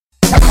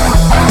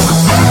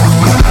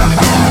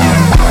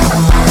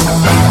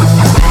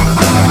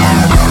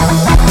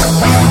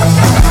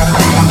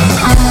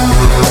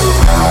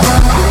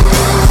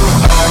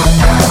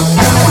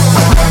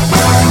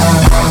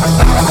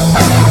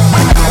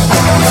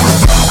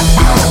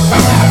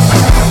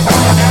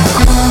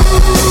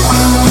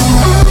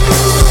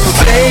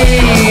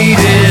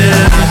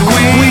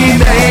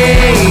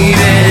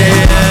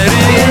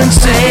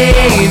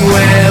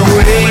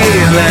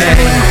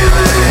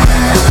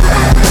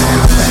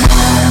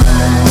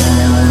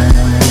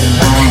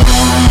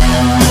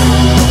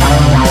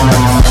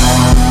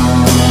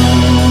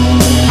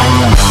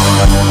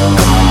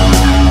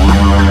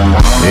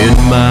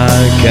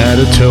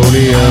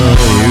catatonia,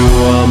 you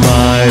are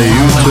my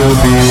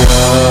utopia.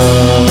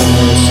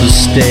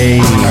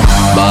 Sustain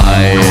my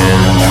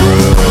entropy.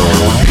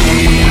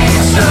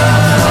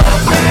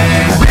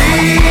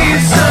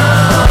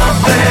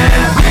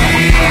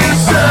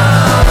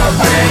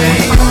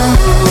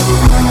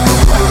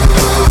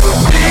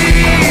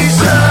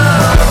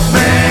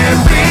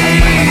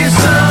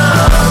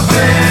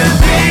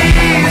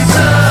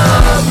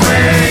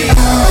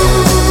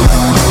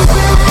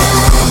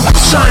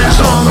 Shines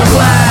on the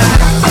black,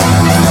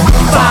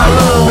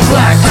 follow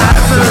black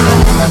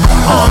typhoon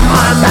on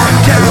my Mac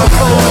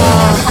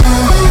terraform.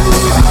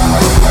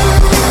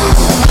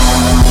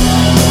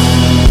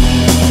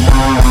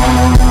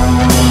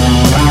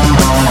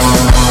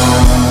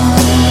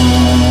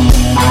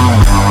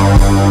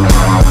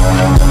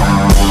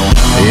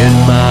 In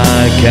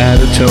my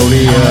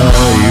catatonia,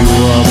 you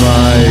are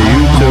my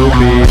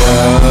utopia.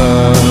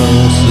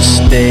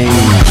 Sustain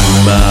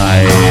my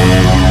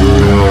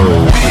entropy.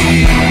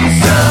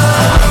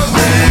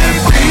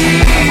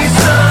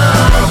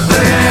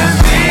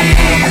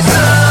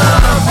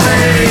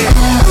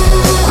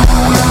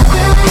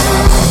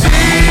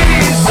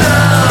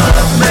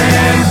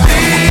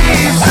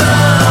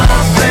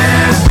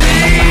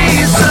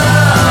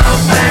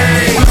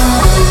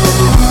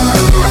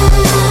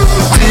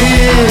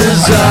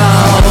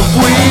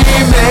 We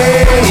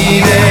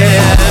made it,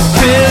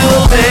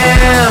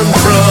 building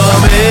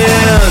from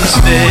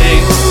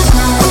instinct.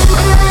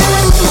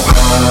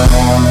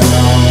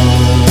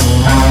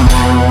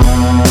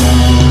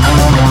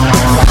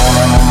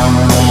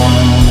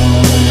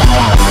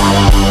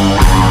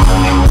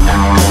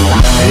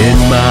 In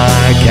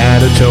my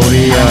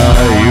catatonia,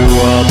 you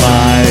are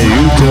my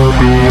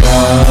utopia.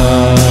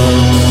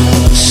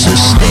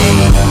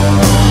 Sustain.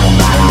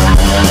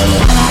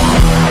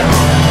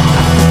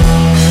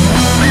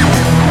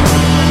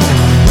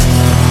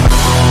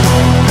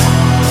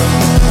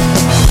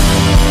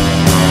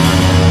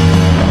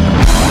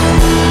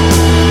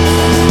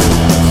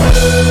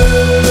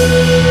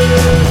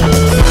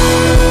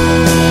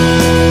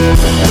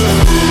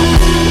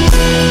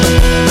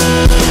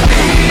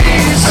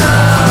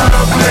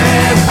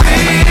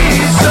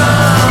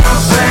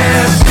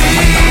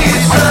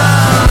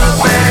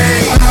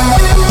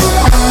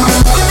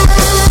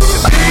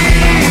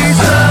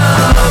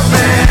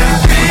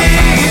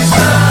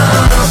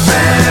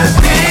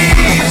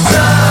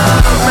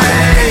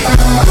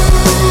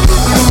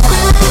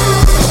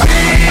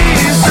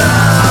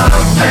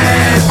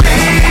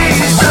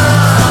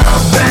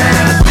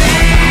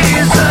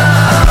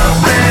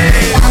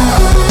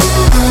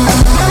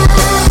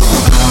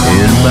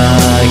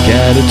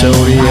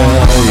 Catatonia,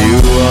 you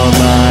are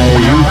my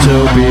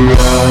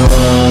utopia.